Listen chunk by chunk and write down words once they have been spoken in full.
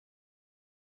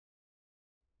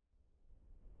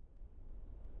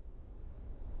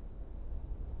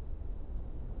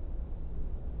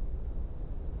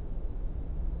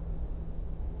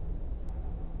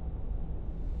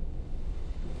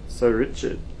So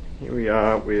Richard, here we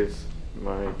are with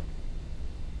my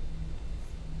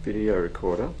video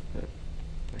recorder that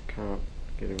I can't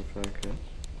get in focus.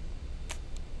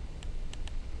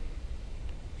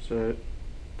 So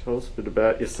tell us a bit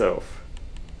about yourself.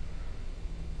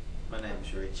 My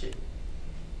name's Richard.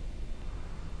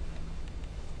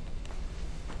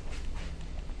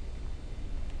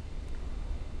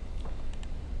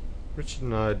 Richard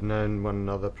and I had known one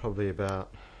another probably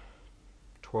about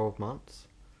 12 months,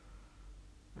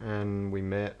 and we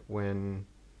met when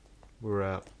we were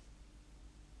out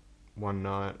one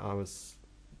night. I was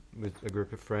with a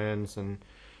group of friends and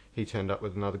he turned up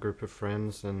with another group of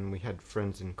friends, and we had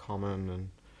friends in common, and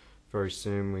very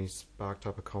soon we sparked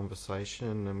up a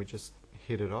conversation and we just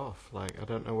hit it off. Like, I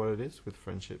don't know what it is with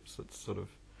friendships. It's sort of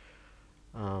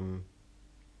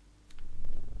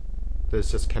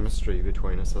there's just chemistry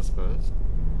between us, I suppose.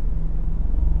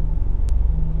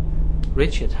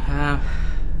 Richard,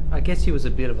 I guess he was a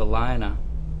bit of a loner.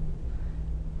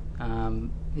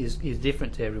 He's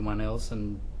different to everyone else,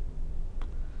 and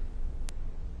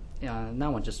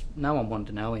no one wanted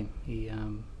to know him. He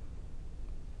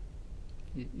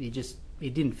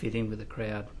didn't fit in with the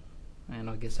crowd, and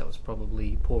I guess that was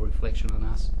probably poor reflection on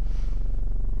us.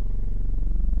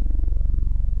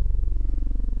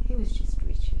 He was just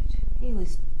Richard. He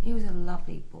was a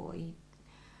lovely boy.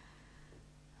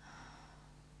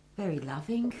 Very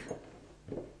loving,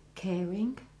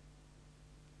 caring.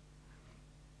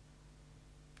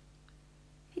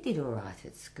 He did all right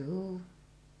at school.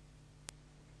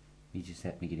 You just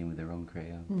happened to get in with the wrong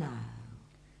crowd? No.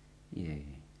 Yeah.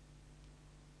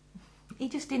 He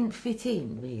just didn't fit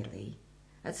in, really.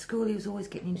 At school he was always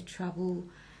getting into trouble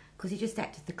because he just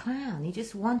acted the clown. He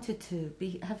just wanted to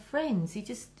have friends. He was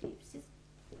just,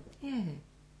 yeah.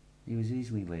 He was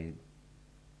easily led.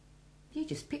 You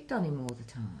just picked on him all the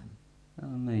time. Oh,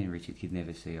 me and Richard could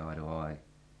never see eye to eye.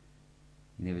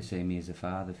 He never see me as a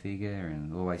father figure,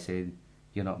 and always said,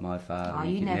 "You're not my father. Oh,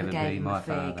 you you can never never gave be him my a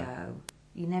fair father." go.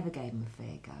 You never gave him a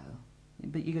fair go.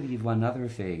 But you got to give one another a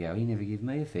fair go. He never gave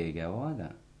me a fair go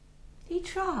either. He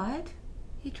tried.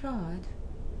 He tried.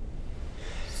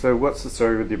 So what's the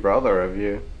story with your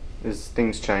brother? Has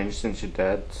things changed since your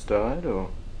dad's died,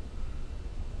 or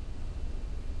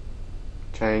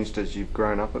changed as you've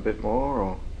grown up a bit more,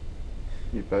 or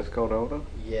you've both got older?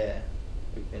 Yeah,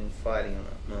 we've been fighting on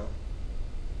it more.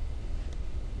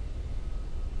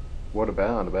 What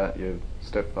about your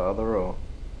stepfather, or?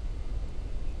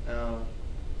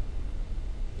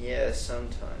 Yeah,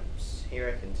 sometimes. He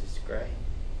reckons it's great.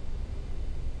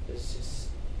 It's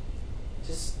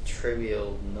just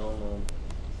trivial, normal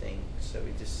things, so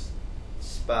we just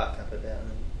spark up about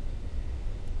them.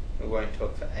 We won't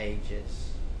talk for ages,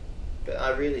 but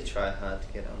I really try hard to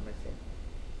get on with him.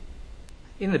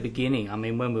 In the beginning, I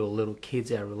mean, when we were little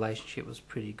kids, our relationship was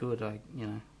pretty good.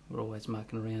 We're always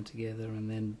mucking around together, and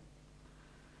then,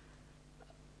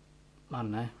 I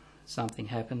don't know, something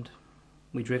happened.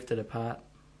 We drifted apart,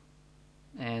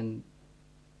 and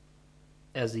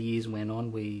as the years went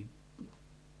on, we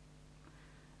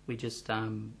just,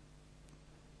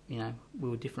 we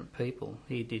were different people.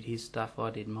 He did his stuff, I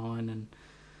did mine, and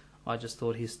I just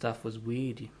thought his stuff was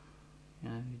weird. It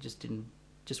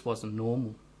just wasn't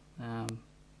normal.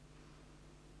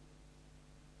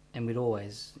 And we'd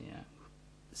always,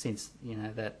 since,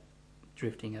 that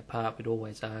drifting apart, we'd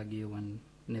always argue and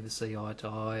never see eye to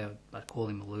eye. I'd call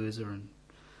him a loser and,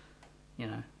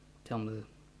 tell him to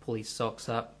pull his socks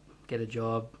up, get a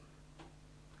job.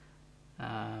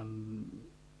 Try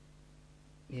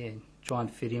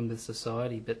and fit in with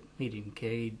society, but he didn't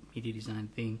care. He did his own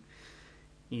thing.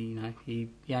 He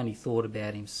only thought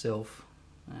about himself.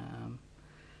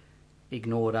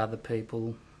 Ignored other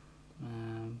people.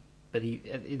 But he,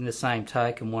 in the same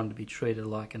token, wanted to be treated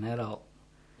like an adult.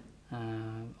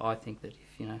 I think that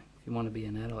if you want to be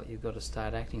an adult, you've got to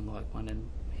start acting like one, and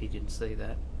he didn't see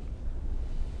that.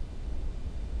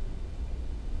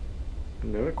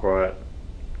 Never quiet.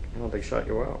 How they shut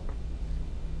you up?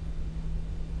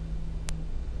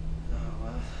 Oh,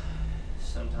 well,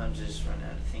 sometimes I just run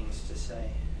out of things to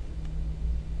say.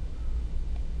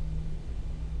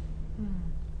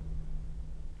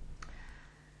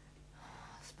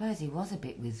 I suppose he was a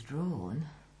bit withdrawn.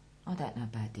 I don't know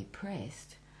about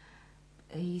depressed.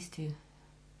 He used to,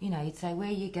 he'd say, "Where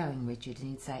are you going, Richard?" And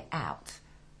he'd say, "Out."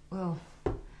 Well,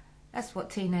 that's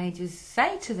what teenagers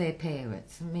say to their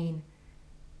parents. I mean,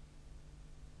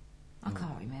 I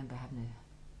can't remember having to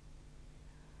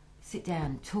sit down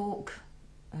and talk,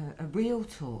 a real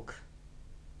talk.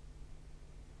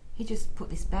 He just put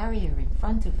this barrier in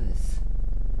front of us.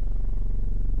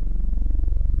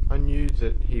 I knew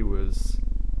that he was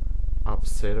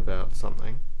upset about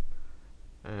something.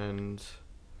 And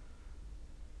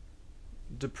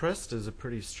depressed is a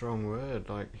pretty strong word.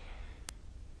 Like,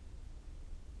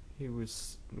 it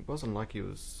wasn't like he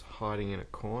was hiding in a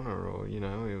corner, or, you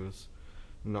know, he was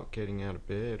not getting out of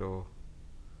bed, or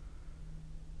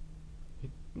he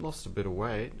lost a bit of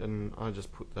weight, and I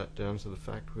just put that down to the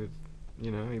fact with, you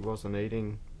know, he wasn't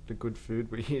eating the good food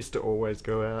we used to always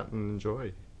go out and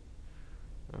enjoy.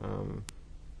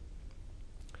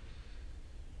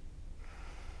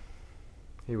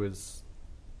 He was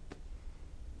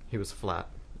flat.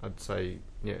 I'd say,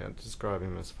 yeah, I'd describe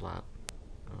him as flat.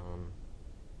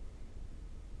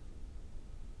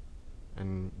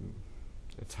 And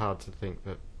it's hard to think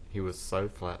that he was so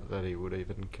flat that he would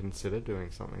even consider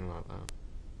doing something like that.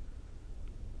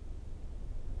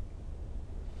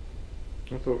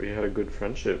 I thought we had a good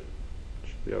friendship. You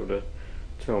should be able to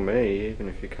tell me, even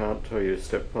if you can't tell your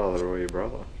stepfather or your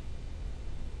brother.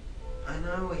 I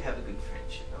know we have a good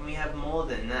friendship, and we have more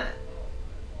than that.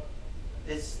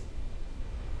 There's...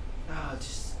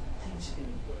 just things have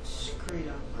been screwed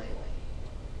up lately.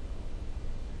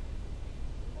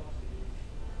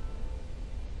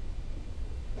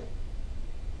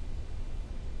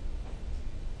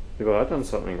 Have I done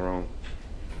something wrong?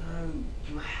 No,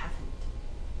 you haven't.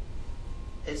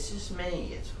 It's just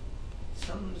me.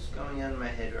 Something's going on in my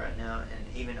head right now,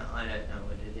 and even I don't know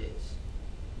what it is.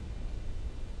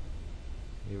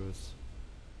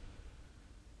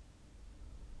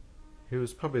 He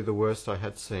was probably the worst I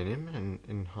had seen him, and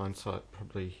in hindsight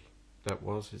probably that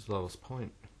was his lowest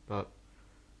point. But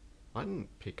I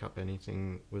didn't pick up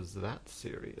anything was that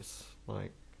serious.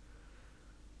 Like,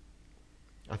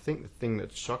 I think the thing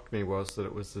that shocked me was that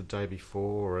it was the day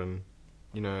before, and,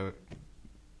 you know,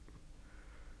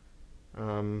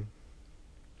 I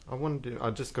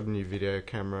just got a new video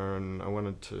camera, and I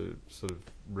wanted to sort of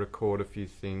record a few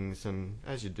things, and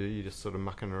as you do, you're just sort of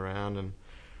mucking around, and,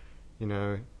 you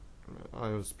know, I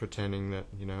was pretending that,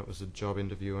 you know, it was a job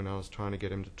interview, and I was trying to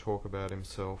get him to talk about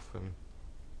himself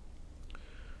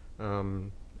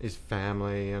and his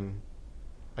family, and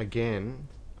again,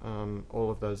 all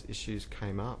of those issues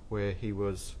came up where he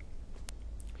was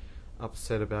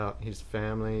upset about his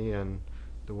family and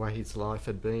the way his life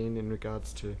had been in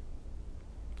regards to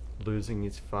losing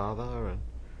his father, and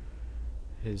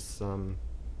his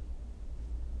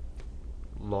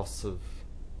loss of,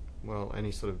 well,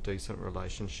 any sort of decent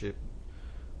relationship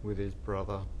with his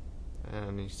brother,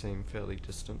 and he seemed fairly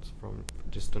distant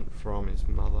from his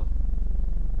mother.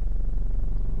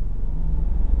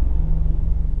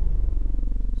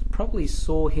 Probably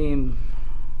saw him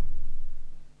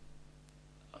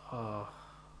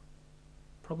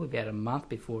probably about a month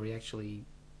before he actually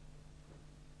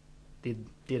did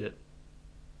it.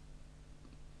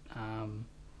 It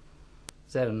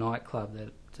was at a nightclub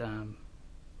that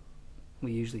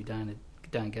we usually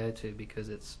don't go to because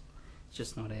it's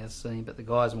just not our scene. But the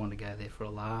guys wanted to go there for a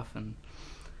laugh, and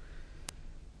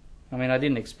I mean, I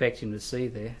didn't expect him to see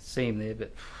him there,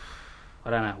 but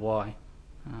I don't know why.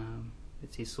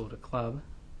 It's his sort of club.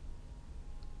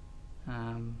 We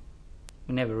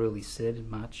never really said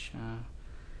much.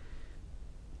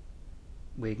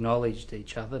 We acknowledged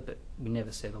each other, but we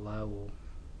never said hello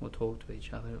or talked to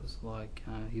each other. It was like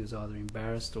he was either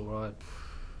embarrassed or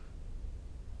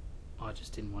I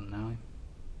just didn't want to know him.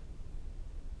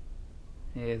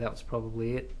 Yeah, that was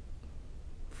probably it.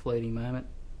 Fleeting moment.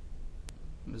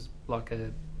 It was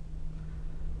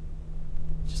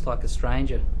just like a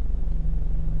stranger.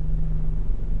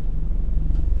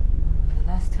 The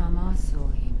last time I saw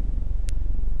him,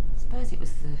 I suppose it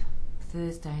was the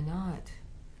Thursday night.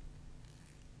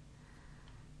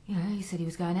 You know, he said he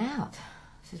was going out.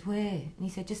 I said, where? And he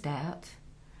said, just out.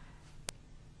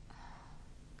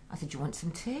 I said, do you want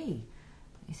some tea?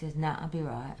 He says, nah, I'll be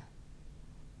right.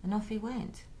 And off he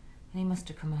went. And he must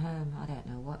have come home, I don't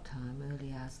know what time,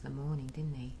 early hours of the morning,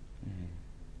 didn't he? Mm.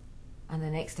 And the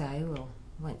next day, well,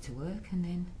 went to work, and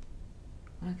then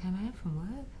when I came home from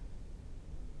work,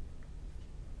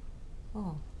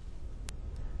 oh,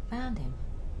 found him.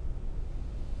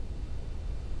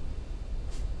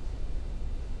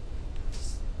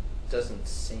 Doesn't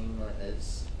seem like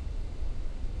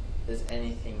there's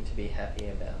anything to be happy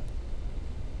about.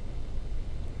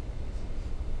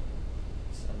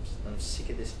 So I'm sick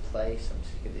of this place. I'm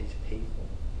sick of these people.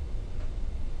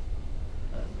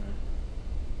 I don't know.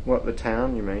 What, the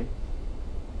town, you mean?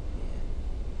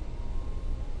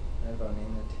 Yeah. Everyone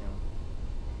in the town.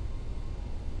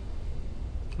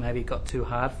 Maybe it got too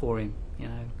hard for him, you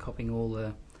know, copping all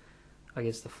the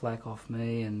flack off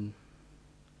me, and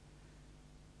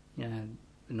you know,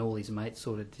 and all his mates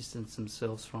sort of distanced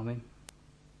themselves from him.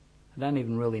 I don't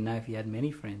even really know if he had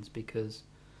many friends because,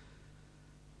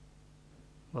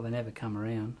 well, they never come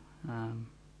around.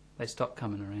 They stopped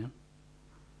coming around.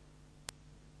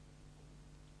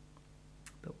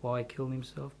 But why he killed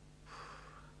himself?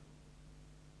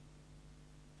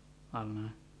 I don't know.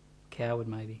 Coward,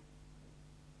 maybe.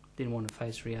 Didn't want to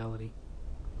face reality.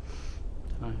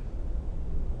 Don't know.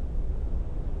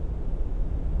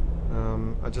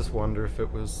 I just wonder if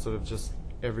it was sort of just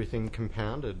everything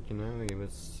compounded, you know. He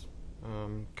was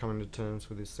coming to terms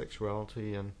with his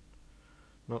sexuality, and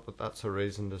not that that's a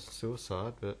reason to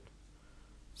suicide, but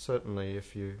certainly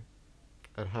if you're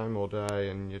at home all day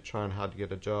and you're trying hard to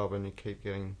get a job and you keep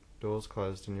getting doors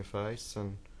closed in your face,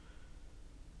 and,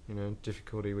 you know,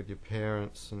 difficulty with your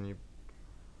parents and your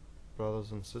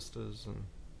brothers and sisters, and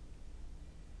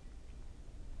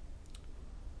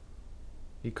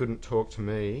he couldn't talk to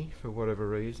me for whatever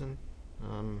reason.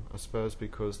 I suppose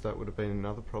because that would have been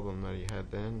another problem that he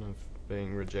had then, of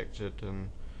being rejected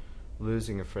and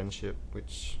losing a friendship,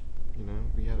 which, you know,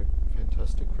 we had a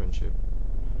fantastic friendship.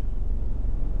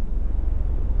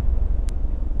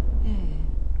 Yeah,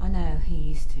 I know he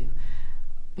used to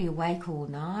be awake all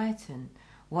night and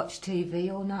watch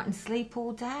TV all night and sleep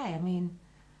all day. I mean,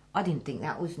 I didn't think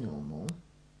that was normal.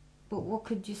 But what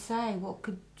could you say?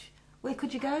 Where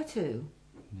could you go to?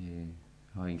 Yeah,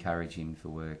 I encourage him for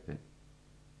work, but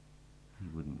he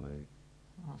wouldn't work.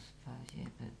 I suppose, yeah,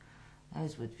 but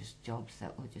those were just jobs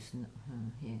that were just,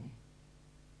 yeah.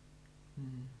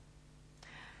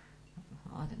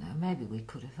 I don't know, maybe we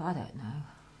could have, I don't know.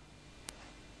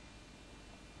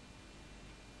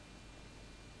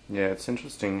 Yeah, it's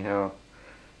interesting how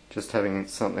just having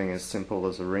something as simple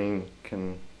as a ring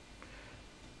can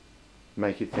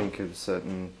make you think of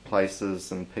certain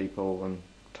places and people and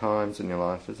times in your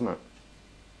life, isn't it?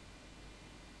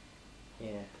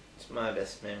 Yeah, it's my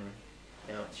best memory.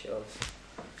 Now it's yours.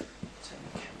 Turn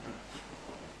the camera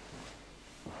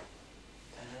off.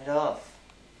 Turn it off.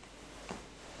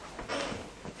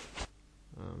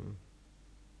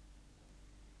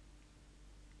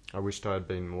 I wished I had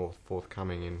been more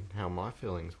forthcoming in how my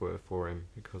feelings were for him,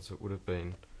 because it would have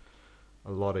been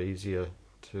a lot easier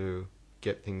to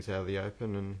get things out of the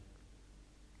open and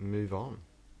move on.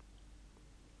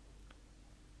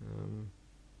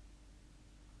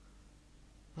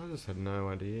 I just had no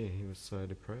idea he was so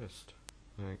depressed,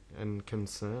 and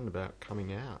concerned about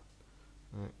coming out.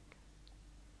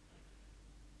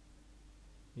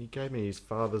 He gave me his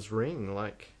father's ring,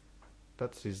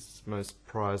 that's his most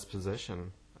prized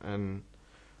possession, and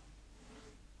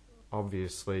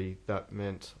obviously that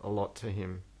meant a lot to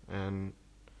him, and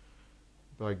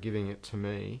by giving it to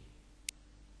me,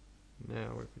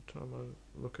 now every time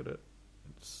I look at it,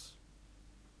 it's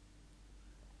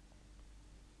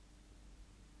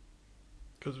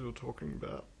because we were talking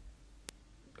about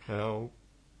how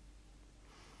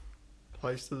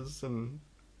places and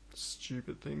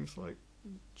stupid things like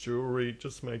jewellery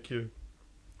just make you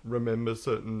remember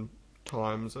certain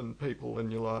times and people in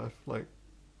your life. Like,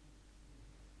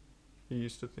 he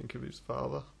used to think of his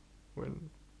father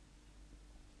when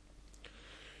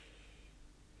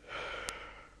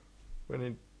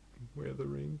he'd wear the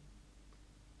ring,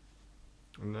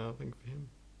 and now I think of him.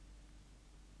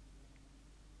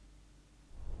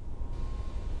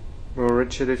 Well,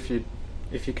 Richard, if you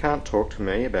can't talk to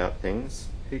me about things,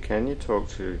 who can you talk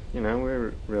to? You know,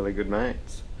 we're really good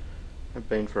mates. Have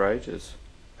been for ages.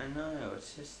 I know,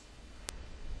 it's just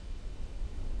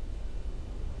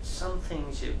some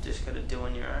things you've just got to do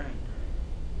on your own.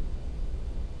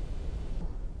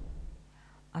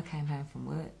 I came home from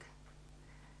work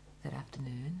that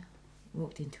afternoon,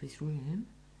 walked into his room.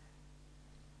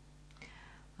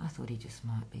 I thought he just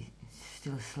might be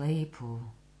still asleep or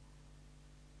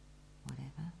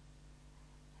whatever.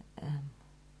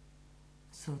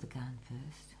 Saw the gun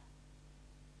first.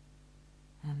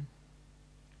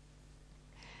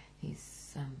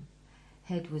 His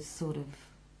head was sort of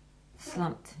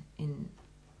slumped in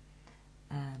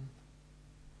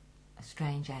a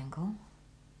strange angle,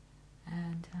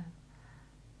 and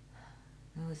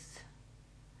there was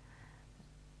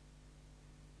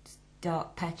this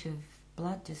dark patch of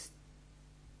blood just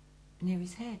near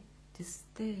his head,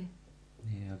 just there.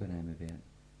 Yeah, I got home about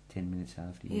 10 minutes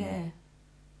after you. Yeah.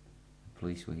 The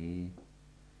police were here.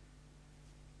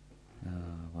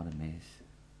 Oh, what a mess.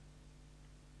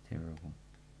 Terrible.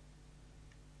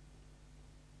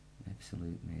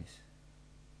 Absolute mess.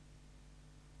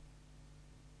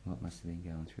 What must have been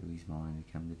going through his mind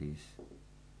to come to this?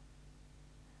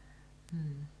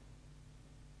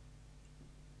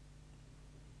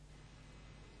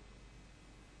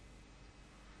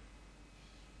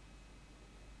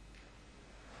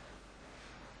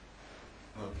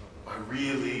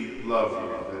 love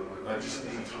you, but I just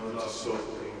need time to sort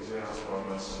things out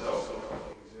by myself.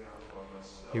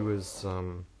 He was,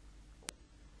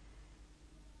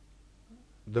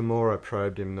 the more I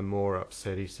probed him, the more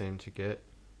upset he seemed to get.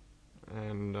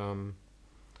 And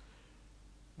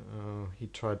he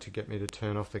tried to get me to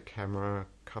turn off the camera a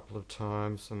couple of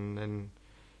times, and then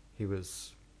he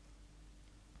was,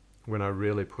 when I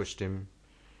really pushed him,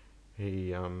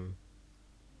 he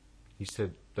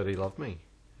said that he loved me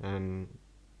and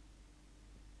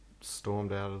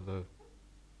stormed out of the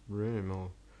room,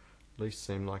 or at least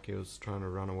seemed like he was trying to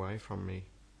run away from me,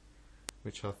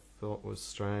 which I thought was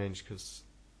strange because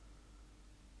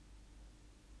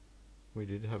we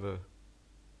did have a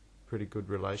pretty good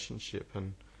relationship,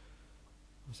 and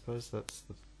I suppose that's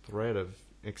the threat of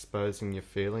exposing your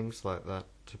feelings like that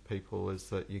to people, is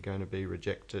that you're going to be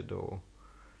rejected or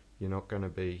you're not going to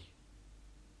be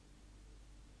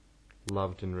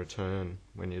loved in return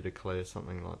when you declare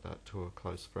something like that to a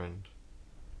close friend.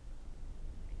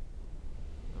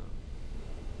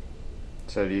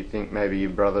 So do you think maybe your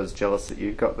brother's jealous that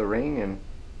you've got the ring and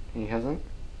he hasn't?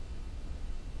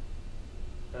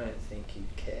 I don't think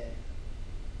he'd care.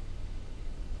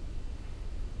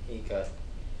 He got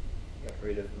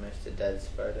rid of most of Dad's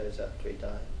photos after he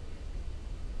died.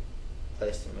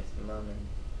 Placed him with Mum and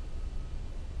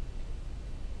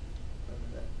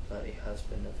that bloody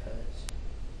husband of hers.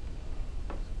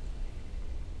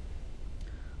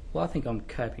 Well, I think I'm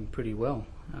coping pretty well.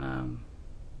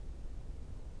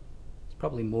 It's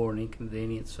probably more an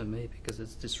inconvenience for me because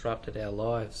it's disrupted our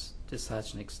lives to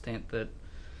such an extent that,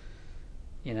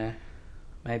 you know,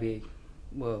 maybe,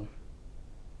 well,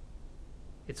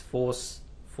 it's forced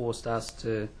us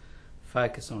to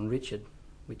focus on Richard,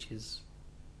 which is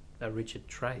a Richard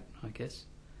trait, I guess.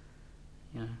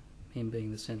 You know, him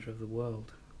being the centre of the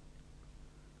world.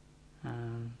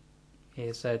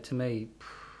 Yeah, so to me, I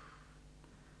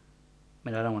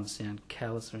mean, I don't want to sound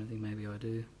callous or anything, maybe I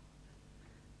do.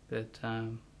 But,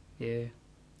 yeah,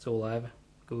 it's all over.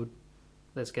 Good.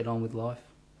 Let's get on with life.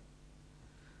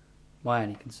 My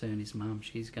only concern is Mum.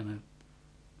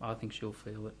 I think she'll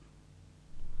feel it.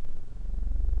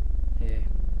 Yeah.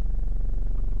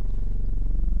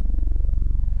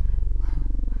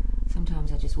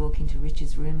 Sometimes I just walk into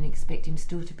Richard's room and expect him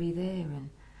still to be there,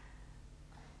 and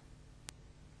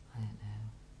I don't know.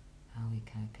 How are we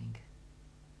coping?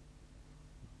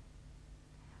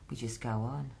 We just go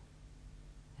on.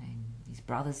 And his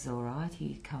brother's alright.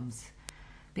 He comes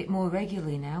a bit more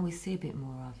regularly now. We see a bit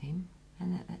more of him,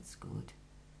 and that's good.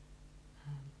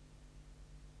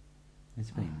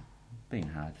 It's been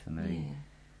hard for me.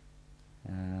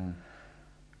 Yeah. Uh,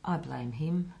 I blame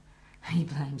him. He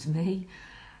blames me.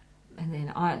 And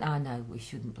then I know we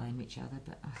shouldn't blame each other,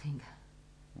 but I think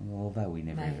although we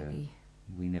maybe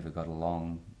never got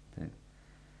along.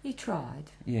 You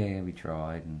tried. Yeah, we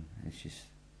tried, and it's just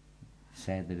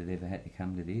sad that it ever had to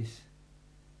come to this.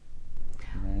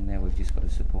 You know, now we've just got to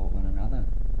support one another.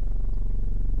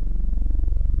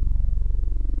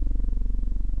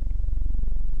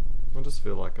 I just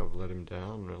feel like I've let him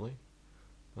down, really.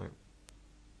 Like,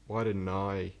 why didn't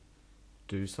I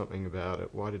do something about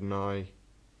it? Why didn't I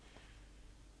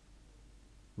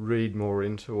read more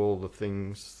into all the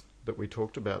things that we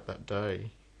talked about that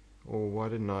day? Or why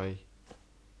didn't I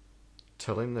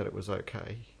tell him that it was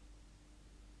okay?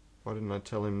 Why didn't I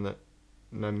tell him that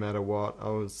no matter what, I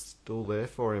was still there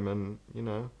for him? And, you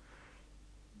know,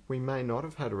 we may not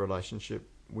have had a relationship,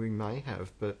 we may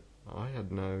have, but I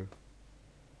had no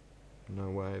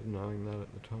way of knowing that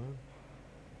at the time.